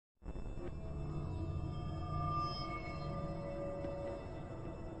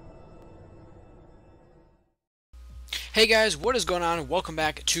Hey guys, what is going on? Welcome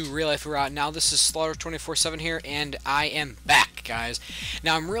back to RealLifeOORA. Now this is Slaughter247 here, and I am back, guys.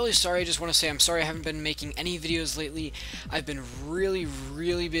 Now I'm really sorry. I just want to say I'm sorry I haven't been making any videos lately. I've been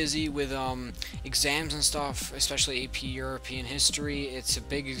really busy with exams and stuff, especially AP European History. It's a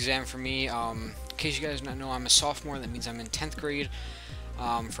big exam for me. In case you guys don't know, I'm a sophomore. That means I'm in 10th grade.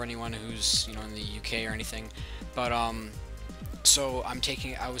 For anyone who's in the UK or anything, but so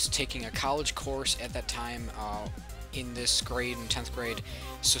I was taking a college course at that time. In this grade, in 10th grade,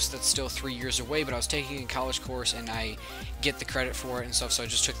 so that's still 3 years away, but I was taking a college course and I get the credit for it and stuff, so I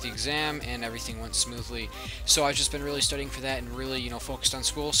just took the exam and everything went smoothly. So I've just been really studying for that and really, focused on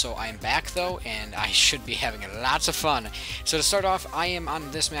school. So I am back though, and I should be having lots of fun. So to start off, I am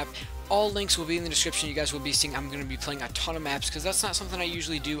on this map. All links will be in the description. You guys will be seeing I'm going to be playing a ton of maps because that's not something I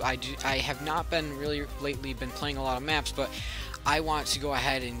usually do. I have not been really lately been playing a lot of maps, but I want to go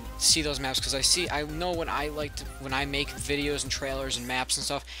ahead and see those maps because I know when I make videos and trailers and maps and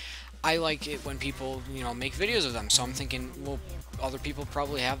stuff, I like it when people make videos of them. So I'm thinking, well, other people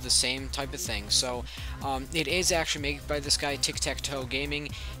probably have the same type of thing. So it is actually made by this guy Tic Tac Toe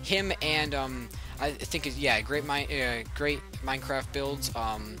Gaming. Him and I think great Minecraft builds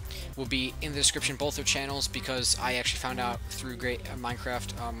will be in the description, both their channels, because I actually found out through great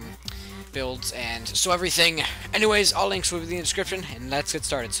Minecraft builds and so everything. Anyways, all links will be in the description, and let's get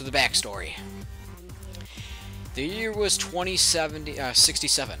started. So the backstory. The year was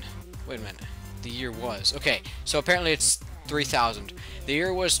 67. Wait a minute. The year was. Okay, so apparently it's 3000. The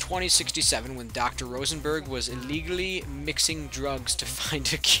year was 2067 when Dr. Rosenberg was illegally mixing drugs to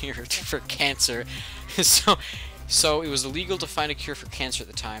find a cure for cancer. So it was illegal to find a cure for cancer at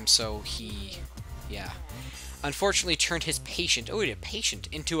the time, so he, unfortunately turned his patient,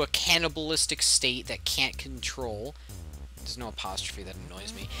 into a cannibalistic state that can't control. There's no apostrophe, that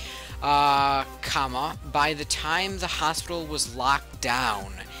annoys me. By the time the hospital was locked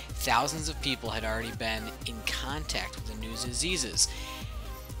down, thousands of people had already been in contact with the new diseases.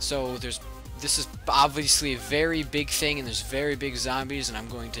 So this is obviously a very big thing, and there's very big zombies, and I'm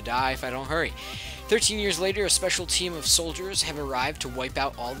going to die if I don't hurry. 13 years later, a special team of soldiers have arrived to wipe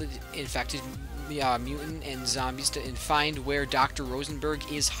out all the infected mutant and zombies and find where Dr. Rosenberg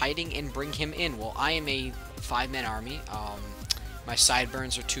is hiding and bring him in. Well, I am a 5-man army. My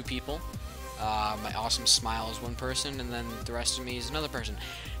sideburns are 2 people. My awesome smile is 1 person, and then the rest of me is another person.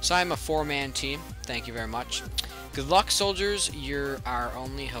 So I'm a 4-man team. Thank you very much. Good luck, soldiers. You're our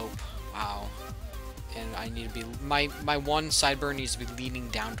only hope. Wow. And I need to be my 1 sideburn needs to be leaning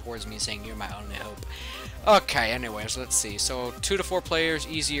down towards me, saying you're my only hope. Okay. Anyways, let's see. So 2 to 4 players,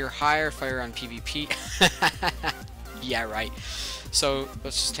 easy or higher. Fire on PvP. Yeah, right. So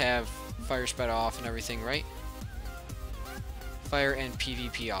let's just have fire spread off and everything, right? Fire and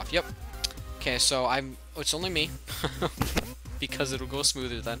PvP off. Yep. Okay, so it's only me because it'll go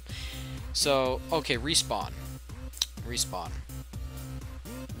smoother then. So, okay, respawn.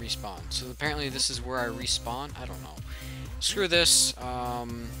 So apparently this is where I respawn. I don't know. Screw this.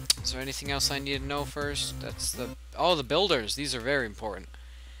 Is there anything else I need to know first? That's the builders. These are very important.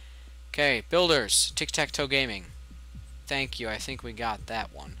 Okay, builders. Tic Tac Toe Gaming. Thank you. I think we got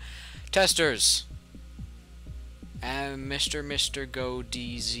that one. Testers. Mr. Go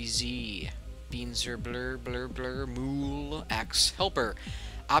DZZ. Beanzer blur Mool X Helper.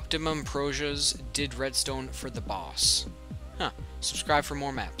 Optimum Projas did redstone for the boss. Huh. Subscribe for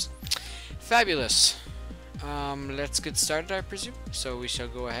more maps. Fabulous. Let's get started, I presume. So we shall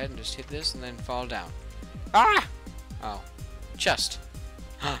go ahead and just hit this and then fall down. Ah! Oh. Chest.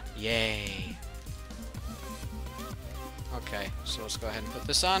 Yay. Okay, so let's go ahead and put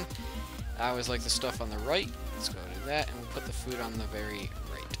this on. I always like the stuff on the right. Let's go do that, and we'll put the food on the very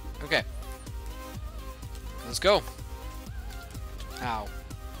right. Okay. Let's go. Ow.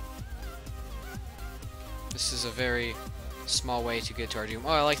 This is a very small way to get to our doom. Oh,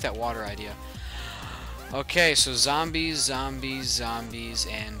 I like that water idea. Okay, so zombies,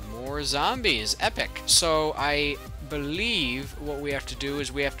 and more zombies. Epic. So I believe what we have to do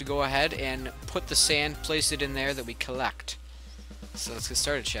is we have to go ahead and put the sand, place it in there that we collect. So let's get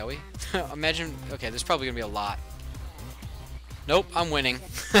started, shall we? Imagine, okay, there's probably going to be a lot. Nope, I'm winning.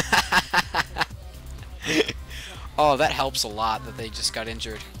 Oh, that helps a lot that they just got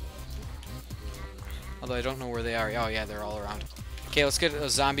injured. Although I don't know where they are. Oh, yeah, they're all around. Okay, let's get a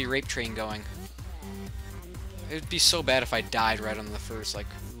zombie rape train going. It'd be so bad if I died right on the first,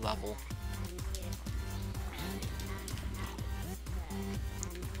 level.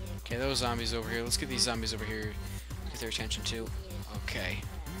 Okay, those zombies over here. Let's get these zombies over here. Get their attention, too. Okay.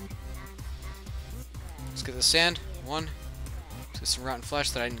 Let's get the sand. 1. Let's get some rotten flesh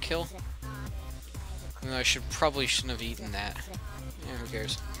that I didn't kill. Even though I probably shouldn't have eaten that. Yeah, who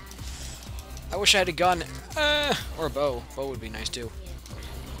cares? I wish I had a gun. Or a bow. Bow would be nice too.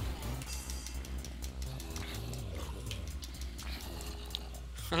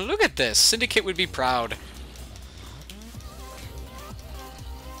 Look at this. Syndicate would be proud.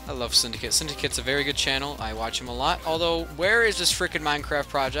 I love Syndicate. Syndicate's a very good channel. I watch him a lot. Although, where is this frickin' Minecraft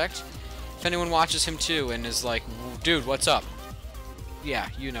project? If anyone watches him too and is like, dude, what's up? Yeah,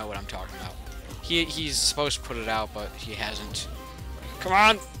 you know what I'm talking about. He's supposed to put it out, but he hasn't. Come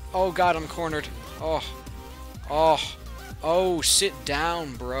on! Oh god, I'm cornered. Oh. Oh. Oh, sit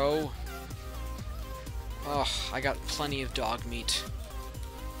down, bro. Oh, I got plenty of dog meat.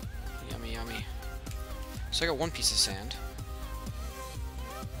 Yummy, yummy. So I got one piece of sand.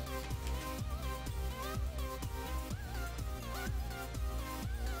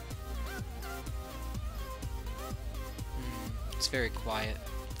 It's very quiet.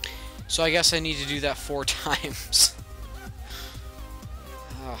 So I guess I need to do that 4 times.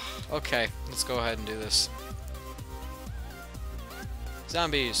 Oh, okay, let's go ahead and do this.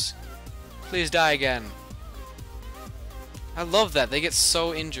 Zombies, please die again. I love that. They get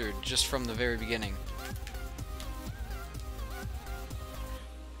so injured just from the very beginning.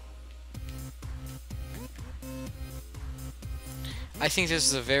 I think this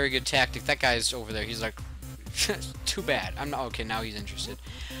is a very good tactic. That guy's over there. He's like, too bad. I'm not okay. Now he's interested.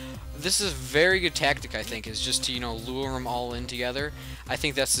 This is a very good tactic. I think is just to lure them all in together. I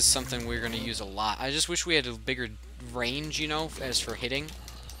think that's just something we're gonna use a lot. I just wish we had a bigger range, as for hitting.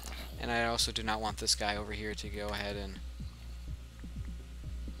 And I also do not want this guy over here to go ahead and.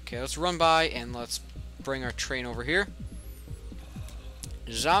 Okay, let's run by and let's bring our train over here.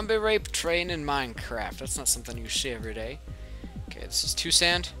 Zombie rape train in Minecraft. That's not something you see every day. Okay, this is 2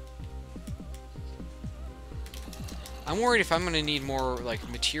 sand. I'm worried if I'm going to need more,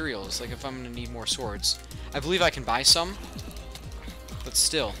 materials, if I'm going to need more swords. I believe I can buy some, but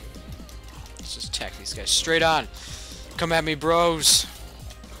still. Let's just attack these guys straight on. Come at me, bros.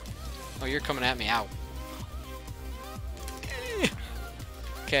 Oh, you're coming at me. Ow.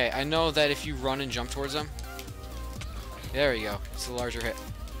 Okay, I know that if you run and jump towards them... There we go. It's a larger hit.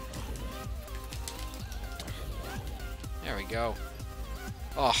 There we go.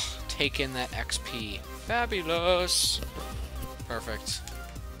 Oh, take in that XP. Fabulous. Perfect.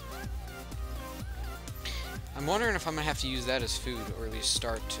 I'm wondering if I'm going to have to use that as food, or at least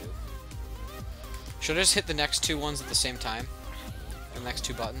start to. Should I just hit the next 2 ones at the same time? The next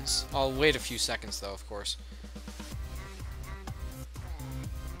 2 buttons? I'll wait a few seconds, though, of course.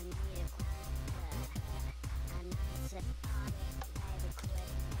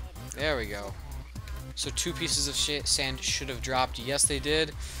 There we go. So 2 pieces of sand should have dropped. Yes, they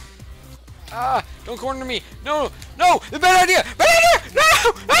did. Ah! Don't corner me! No! No! The bad idea! Bad idea! No!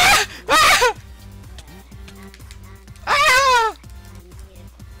 Ah! Ah! Ah!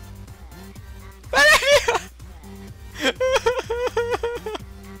 Bad idea!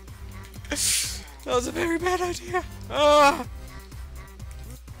 That was a very bad idea. Ah!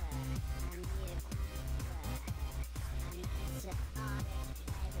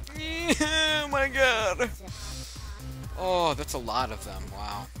 Oh my god! Oh, that's a lot of them.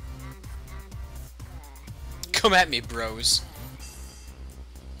 Wow. Come at me, bros.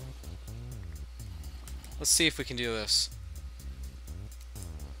 Let's see if we can do this.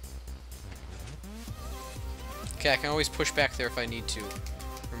 Okay, I can always push back there if I need to.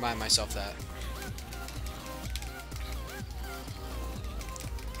 Remind myself that.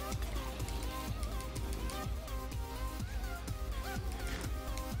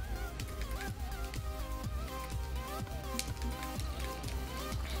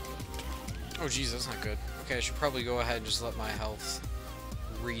 Oh jeez, that's not good. Okay, I should probably go ahead and just let my health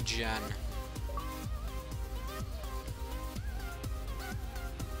regen.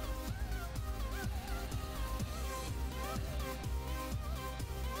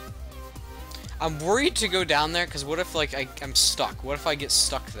 I'm worried to go down there, because what if, I'm stuck? What if I get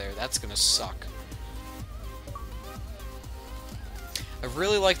stuck there? That's gonna suck. I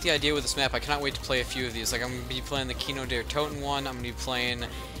really like the idea with this map. I cannot wait to play a few of these. I'm gonna be playing the Kino der Toten one. I'm gonna be playing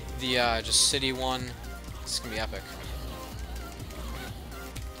the, just city one. This is gonna be epic.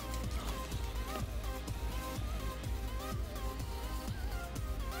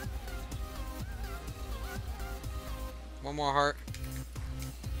 One more heart.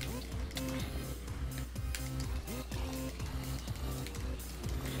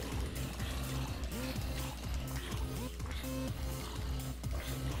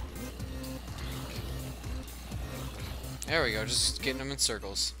 There we go, just getting them in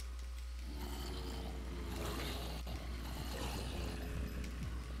circles.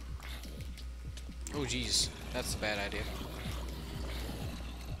 Oh, jeez. That's a bad idea.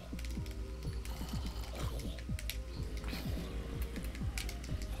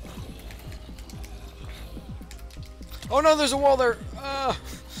 Oh no, there's a wall there!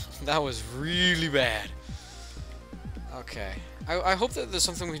 That was really bad. Okay. I hope that there's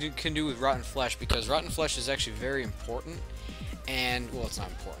something we can do with rotten flesh, because rotten flesh is actually very important. And, well, it's not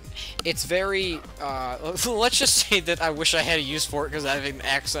important. It's very, let's just say that I wish I had a use for it, because I have an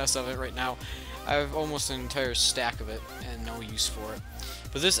excess of it right now. I have almost an entire stack of it, and no use for it.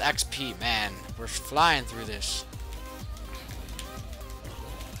 But this XP, man, we're flying through this.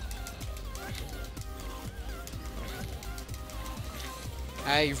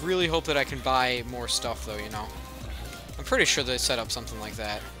 I really hope that I can buy more stuff, though, you know. I'm pretty sure they set up something like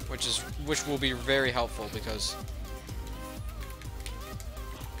that, which will be very helpful, because...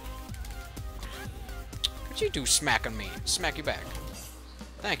 What'd you do smacking me? Smack you back.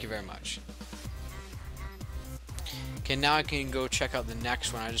 Thank you very much. Okay, now I can go check out the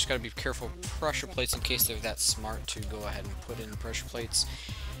next one. I just gotta be careful of pressure plates in case they're that smart to go ahead and put in pressure plates.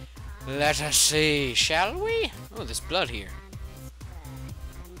 Let us see, shall we? Oh, there's blood here.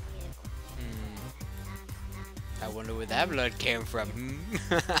 I wonder where that blood came from.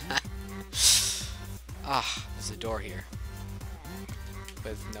 Ah, there's a door here.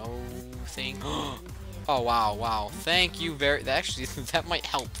 With no thing. Oh, wow, wow. Thank you very... Actually, that might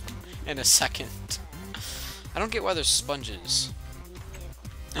help in a second. I don't get why there's sponges.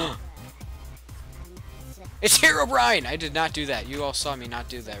 It's Herobrine! I did not do that. You all saw me not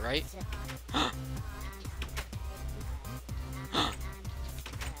do that, right?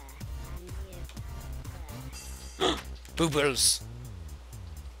 Boobles.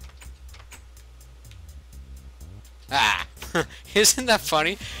 Ah! Isn't that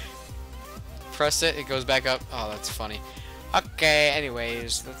funny? Press it, it goes back up. Oh, that's funny. Okay,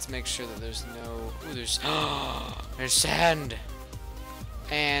 anyways, let's make sure that there's no... Ooh, there's... there's sand!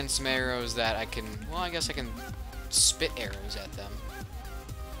 And some arrows that I can... Well, I guess I can spit arrows at them.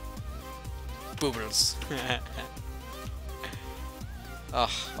 Boobles. Oh,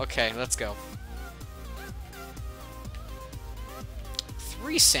 okay, let's go.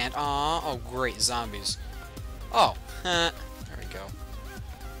 3 sand. Aw, oh great, zombies. Oh, there we go.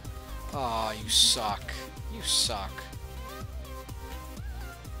 Aw, you suck. You suck.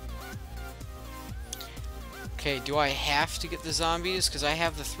 Okay, do I have to get the zombies? Because I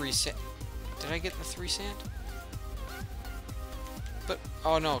have the 3 sand. Did I get the 3 sand? But,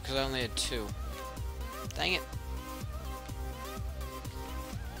 oh no, because I only had 2. Dang it.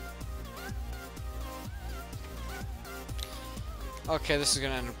 Okay, this is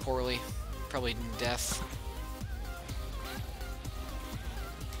gonna end poorly. Probably in death.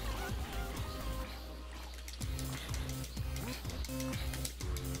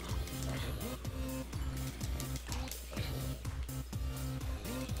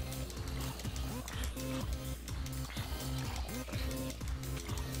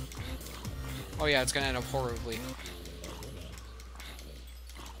 Oh yeah, it's gonna end up horribly.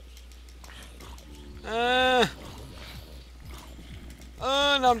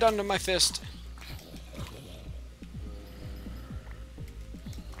 Now I'm down to my fist.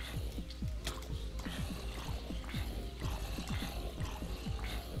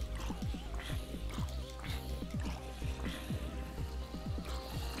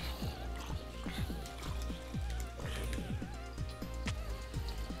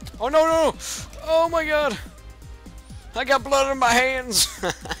 Oh no, no! Oh my god! I got blood on my hands!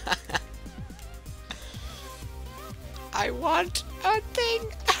 I want a thing!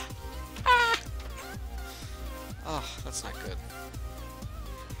 Ah. Oh, that's not good.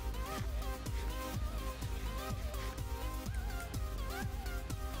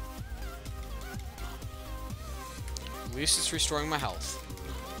 At least it's restoring my health.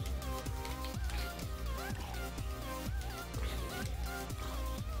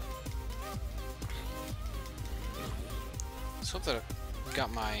 Let's hope that I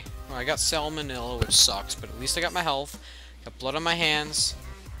got my... Well, I got salmonella, which sucks, but at least I got my health. Got blood on my hands.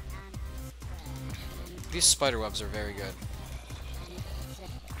 These spider webs are very good.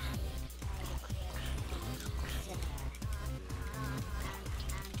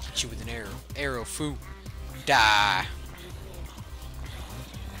 Hit you with an arrow. Arrow, foo. Die.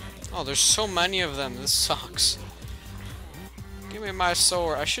 Oh, there's so many of them. This sucks. Give me my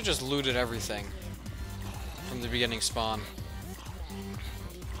sword. I should just looted everything from the beginning spawn.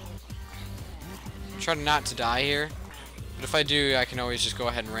 Try not to die here. But if I do, I can always just go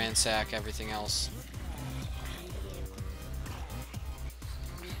ahead and ransack everything else.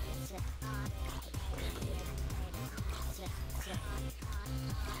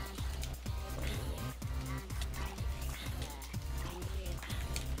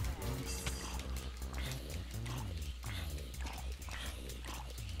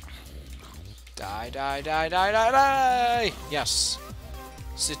 Die, die, die, die, die, die! Yes.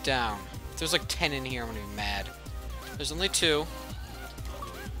 Sit down. If there's like 10 in here, I'm gonna be mad. There's only 2.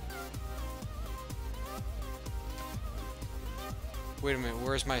 Wait a minute,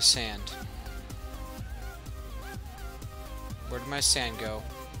 where's my sand? Where did my sand go?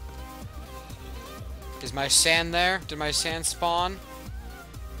 Is my sand there? Did my sand spawn?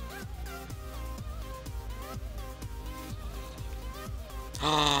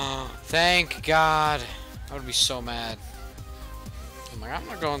 Thank God. I would be so mad. I'm like, I'm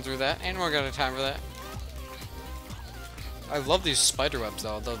not going through that. Ain't no one got time for that. I love these spider webs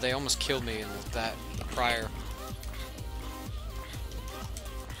though they almost killed me in that prior.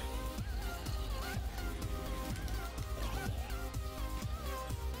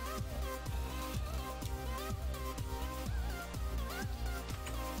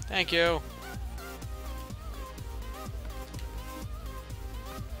 Thank you.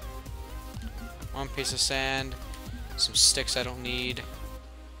 One piece of sand, some sticks I don't need.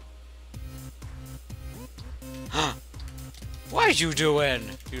 Huh? What you doing,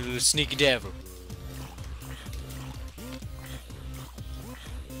 you little sneaky devil?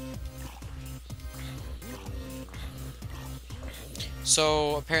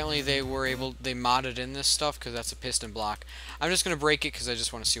 So apparently they modded in this stuff because that's a piston block. I'm just gonna break it because I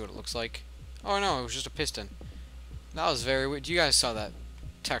just want to see what it looks like. Oh no, it was just a piston. That was very weird. You guys saw that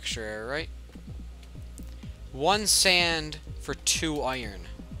texture error, right? 1 sand for 2 iron.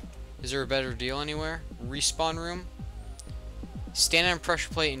 Is there a better deal anywhere? Respawn room? Stand on pressure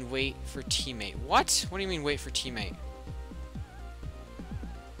plate and wait for teammate. What? What do you mean wait for teammate?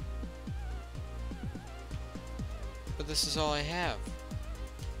 But this is all I have.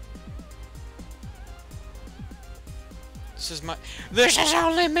 This is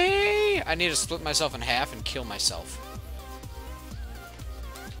only me! I need to split myself in half and kill myself.